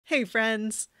Hey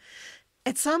friends!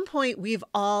 At some point, we've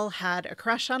all had a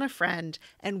crush on a friend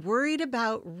and worried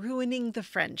about ruining the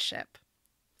friendship.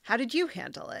 How did you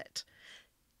handle it?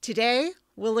 Today,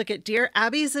 we'll look at Dear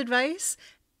Abby's advice,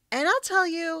 and I'll tell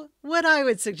you what I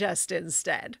would suggest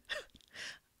instead.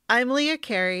 I'm Leah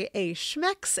Carey, a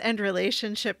schmex and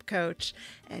relationship coach,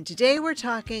 and today we're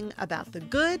talking about the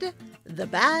good, the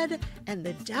bad, and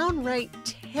the downright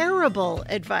terrible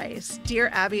advice Dear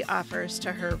Abby offers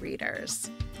to her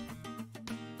readers.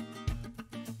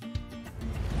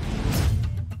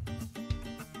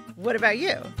 What about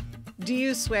you? Do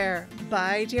you swear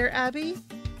by Dear Abby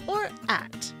or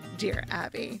at Dear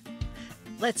Abby?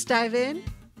 Let's dive in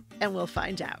and we'll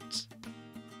find out.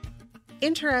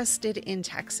 Interested in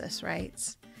Texas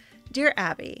writes, Dear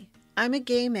Abby, I'm a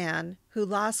gay man who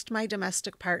lost my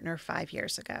domestic partner 5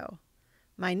 years ago.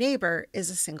 My neighbor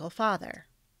is a single father.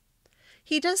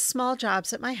 He does small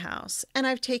jobs at my house, and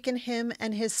I've taken him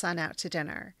and his son out to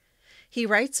dinner. He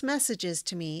writes messages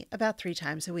to me about 3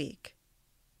 times a week.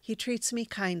 He treats me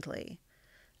kindly.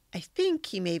 I think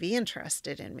he may be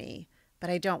interested in me, but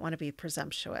I don't want to be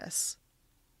presumptuous.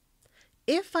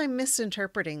 If I'm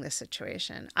misinterpreting the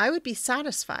situation, I would be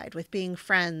satisfied with being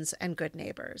friends and good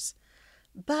neighbors.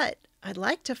 But I'd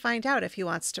like to find out if he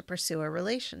wants to pursue a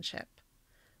relationship.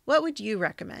 What would you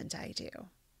recommend I do?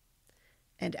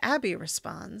 And Abby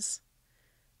responds,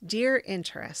 Dear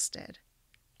Interested,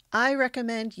 I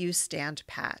recommend you stand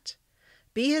pat.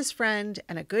 Be his friend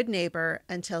and a good neighbor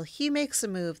until he makes a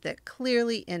move that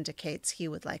clearly indicates he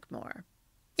would like more.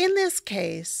 In this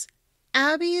case,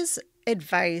 Abby's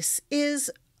advice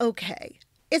is okay.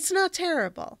 It's not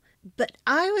terrible, but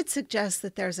I would suggest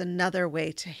that there's another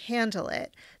way to handle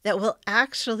it that will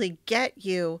actually get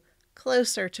you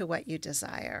closer to what you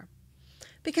desire.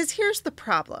 Because here's the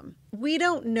problem. We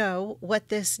don't know what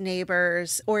this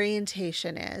neighbor's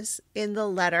orientation is. In the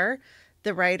letter,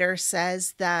 the writer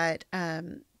says that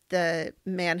the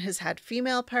man has had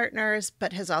female partners,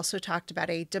 but has also talked about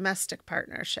a domestic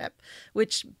partnership,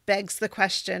 which begs the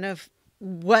question of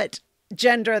what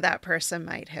gender that person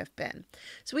might have been.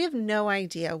 So we have no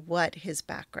idea what his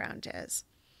background is.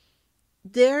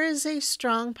 There is a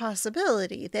strong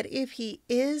possibility that if he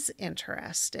is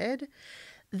interested,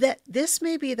 that this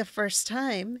may be the first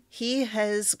time he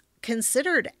has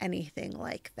considered anything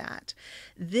like that.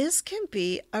 This can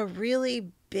be a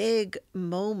really big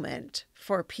moment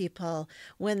for people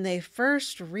when they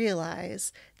first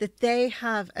realize that they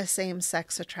have a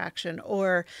same-sex attraction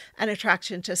or an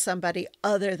attraction to somebody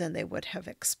other than they would have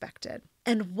expected.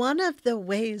 And one of the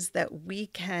ways that we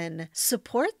can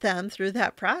support them through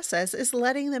that process is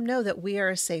letting them know that we are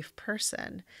a safe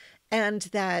person and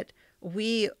that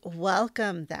we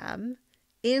welcome them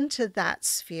into that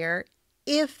sphere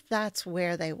if that's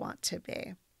where they want to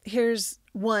be. Here's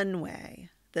one way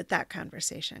that that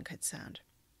conversation could sound.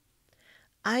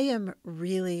 I am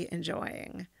really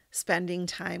enjoying spending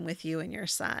time with you and your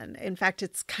son. In fact,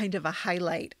 it's kind of a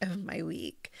highlight of my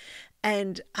week.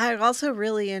 And I also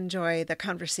really enjoy the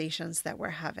conversations that we're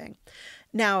having.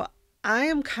 Now, I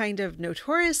am kind of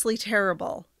notoriously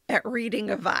terrible at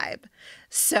reading a vibe.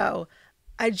 So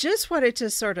I just wanted to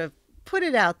sort of put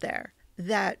it out there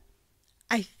that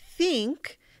I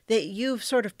think that you've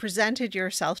sort of presented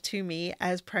yourself to me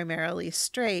as primarily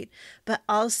straight, but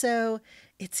also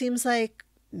it seems like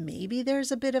maybe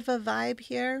there's a bit of a vibe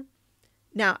here.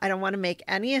 Now, I don't want to make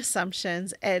any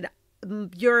assumptions, and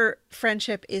your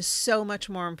friendship is so much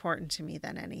more important to me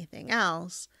than anything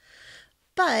else.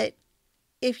 But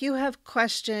if you have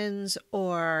questions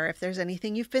or if there's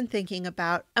anything you've been thinking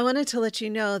about, I wanted to let you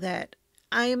know that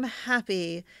I'm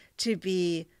happy to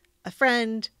be a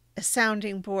friend, a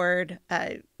sounding board,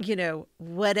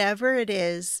 whatever it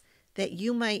is that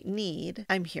you might need,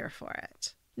 I'm here for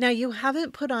it. Now, you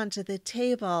haven't put onto the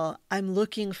table, I'm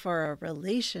looking for a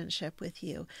relationship with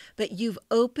you, but you've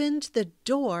opened the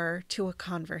door to a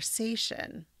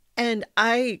conversation. And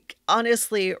I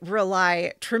honestly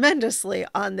rely tremendously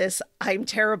on this I'm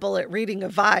terrible at reading a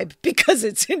vibe because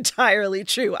it's entirely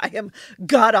true. I am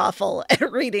god-awful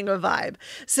at reading a vibe.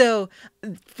 So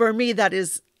for me, that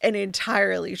is an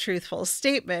entirely truthful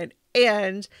statement.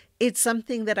 And it's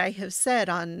something that I have said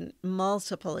on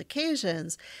multiple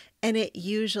occasions, and it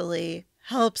usually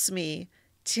helps me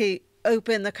to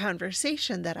open the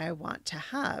conversation that I want to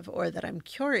have or that I'm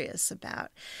curious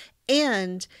about.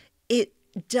 And it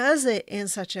does it in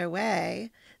such a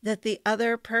way that the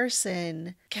other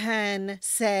person can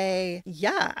say,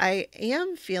 yeah, I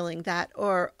am feeling that,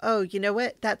 or, oh, you know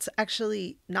what, that's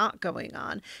actually not going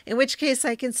on. In which case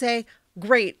I can say,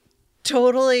 great,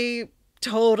 totally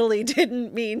totally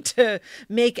didn't mean to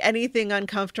make anything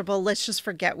uncomfortable. Let's just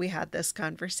forget we had this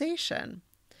conversation.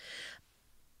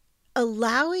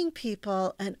 Allowing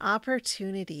people an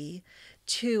opportunity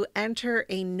to enter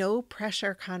a no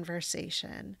pressure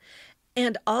conversation,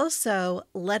 and also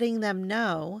letting them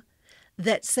know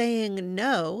that saying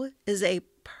no is a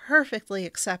perfectly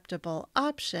acceptable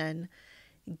option,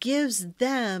 gives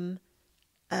them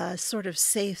a sort of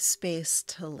safe space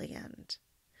to land.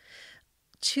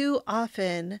 Too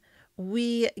often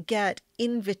we get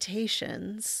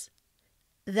invitations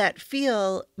that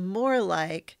feel more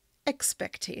like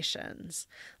expectations.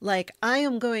 Like, I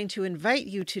am going to invite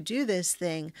you to do this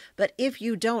thing, but if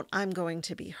you don't, I'm going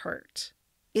to be hurt.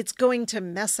 It's going to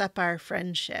mess up our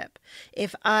friendship.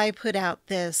 If I put out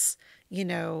this,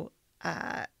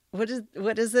 what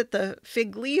is it? The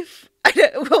fig leaf?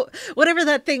 Whatever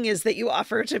that thing is that you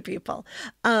offer to people.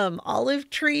 Olive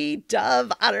tree,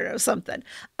 dove, I don't know, something.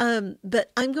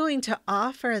 But I'm going to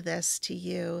offer this to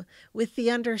you with the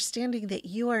understanding that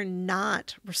you are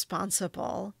not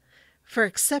responsible for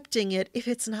accepting it if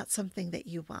it's not something that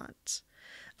you want.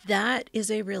 That is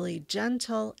a really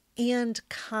gentle and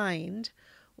kind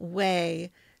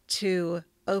way to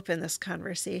open this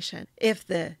conversation. If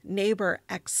the neighbor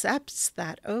accepts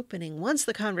that opening, once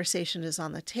the conversation is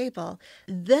on the table,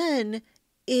 then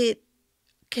it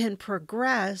can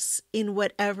progress in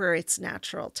whatever its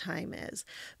natural time is.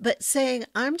 But saying,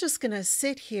 I'm just going to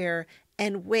sit here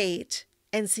and wait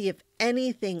and see if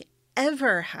anything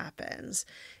ever happens,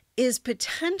 is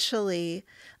potentially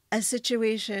a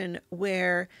situation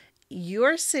where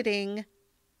you're sitting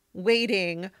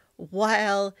waiting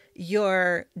while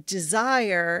your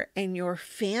desire and your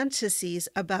fantasies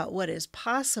about what is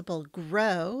possible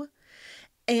grow,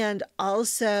 and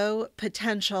also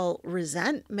potential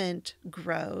resentment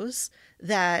grows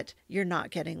that you're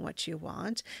not getting what you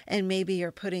want, and maybe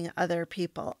you're putting other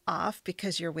people off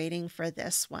because you're waiting for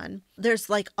this one.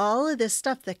 There's like all of this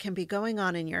stuff that can be going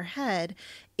on in your head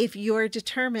if you're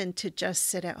determined to just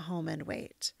sit at home and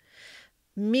wait.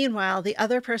 Meanwhile, the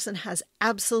other person has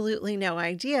absolutely no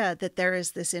idea that there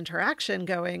is this interaction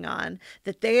going on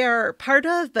that they are part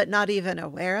of, but not even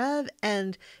aware of.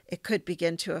 And it could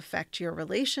begin to affect your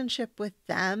relationship with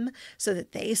them so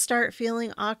that they start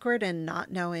feeling awkward and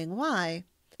not knowing why.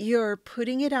 You're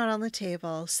putting it out on the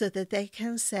table so that they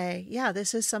can say, yeah,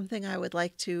 this is something I would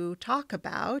like to talk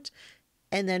about.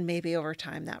 And then maybe over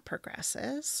time that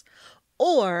progresses.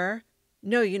 Or,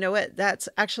 no, you know what? That's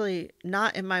actually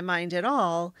not in my mind at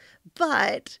all.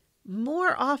 But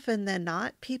more often than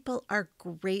not, people are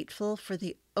grateful for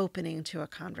the opening to a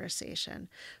conversation.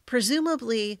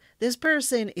 Presumably, this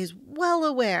person is well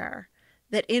aware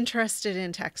that Interested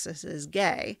in Texas is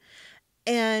gay.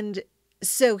 And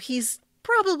so he's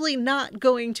probably not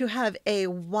going to have a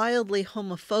wildly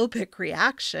homophobic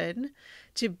reaction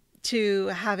to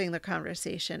having the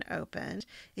conversation opened.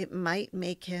 It might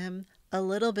make him a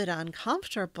little bit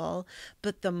uncomfortable,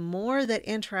 but the more that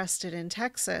Interested in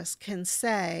Texas can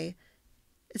say,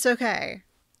 it's okay,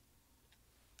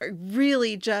 I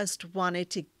really just wanted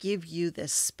to give you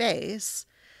this space,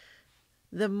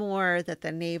 the more that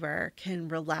the neighbor can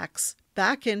relax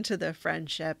back into the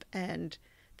friendship and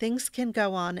things can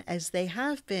go on as they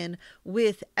have been,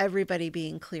 with everybody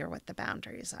being clear what the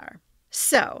boundaries are.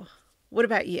 So, what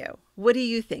about you? What do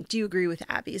you think? Do you agree with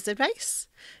Abby's advice?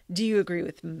 Do you agree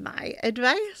with my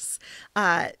advice?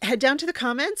 Head down to the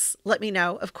comments. Let me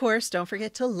know. Of course, don't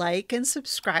forget to like and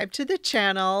subscribe to the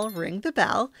channel. Ring the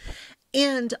bell.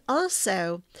 And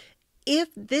also, if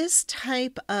this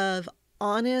type of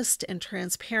honest and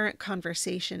transparent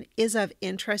conversation is of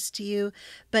interest to you,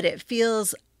 but it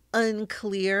feels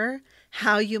unclear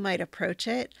how you might approach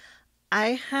it,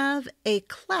 I have a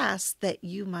class that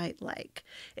you might like.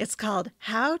 It's called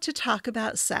How to Talk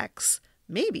About Sex,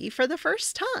 maybe for the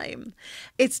first time.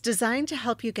 It's designed to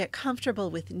help you get comfortable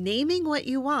with naming what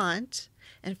you want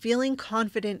and feeling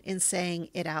confident in saying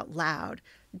it out loud,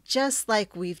 just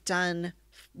like we've done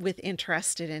with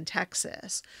Interested in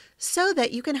Texas, so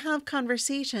that you can have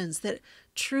conversations that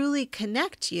truly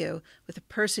connect you with the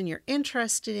person you're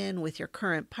interested in, with your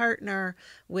current partner,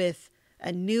 with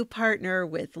a new partner,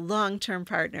 with long-term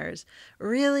partners.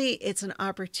 Really, it's an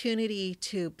opportunity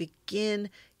to begin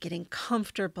getting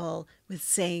comfortable with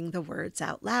saying the words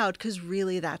out loud, because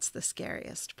really that's the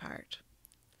scariest part.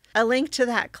 A link to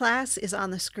that class is on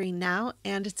the screen now,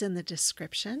 and it's in the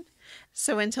description.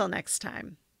 So until next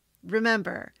time,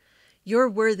 remember, you're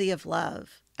worthy of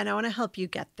love, and I want to help you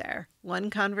get there,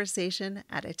 one conversation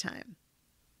at a time.